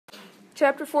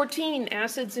Chapter 14,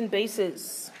 Acids and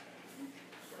Bases.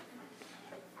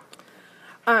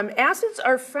 Acids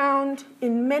are found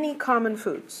in many common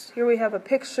foods. Here we have a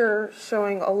picture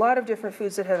showing a lot of different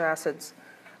foods that have acids.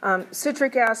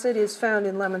 Citric acid is found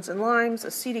in lemons and limes,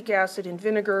 acetic acid in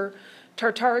vinegar.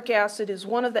 Tartaric acid is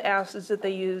one of the acids that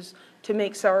they use to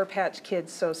make Sour Patch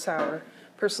Kids so sour.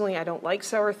 Personally, I don't like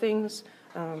sour things,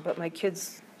 but my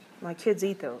kids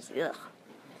eat those. Ugh.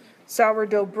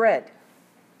 Sourdough bread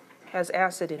has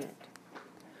acid in it.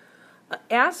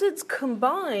 Acids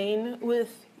combine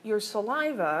with your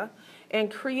saliva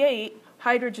and create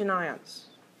hydrogen ions.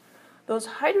 Those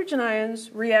hydrogen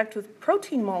ions react with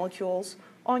protein molecules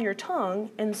on your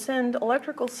tongue and send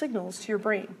electrical signals to your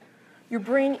brain. Your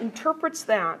brain interprets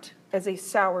that as a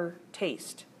sour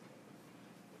taste.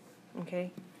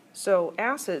 Okay? So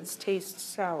acids taste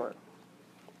sour.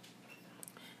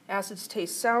 Acids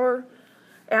taste sour.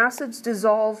 Acids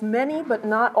dissolve many but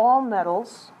not all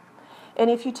metals. And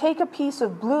if you take a piece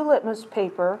of blue litmus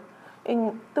paper,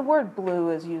 and the word blue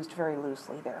is used very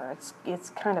loosely there, it's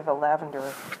kind of a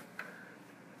lavender,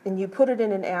 and you put it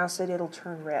in an acid, it'll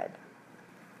turn red.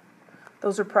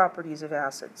 Those are properties of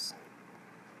acids.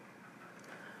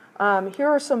 Here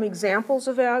are some examples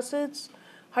of acids: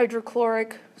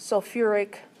 hydrochloric,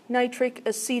 sulfuric, nitric,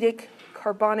 acetic,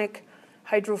 carbonic,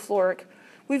 hydrofluoric.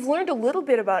 We've learned a little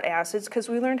bit about acids because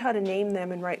we learned how to name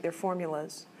them and write their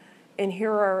formulas. And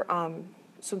here are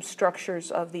some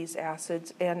structures of these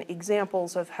acids and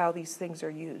examples of how these things are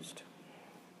used.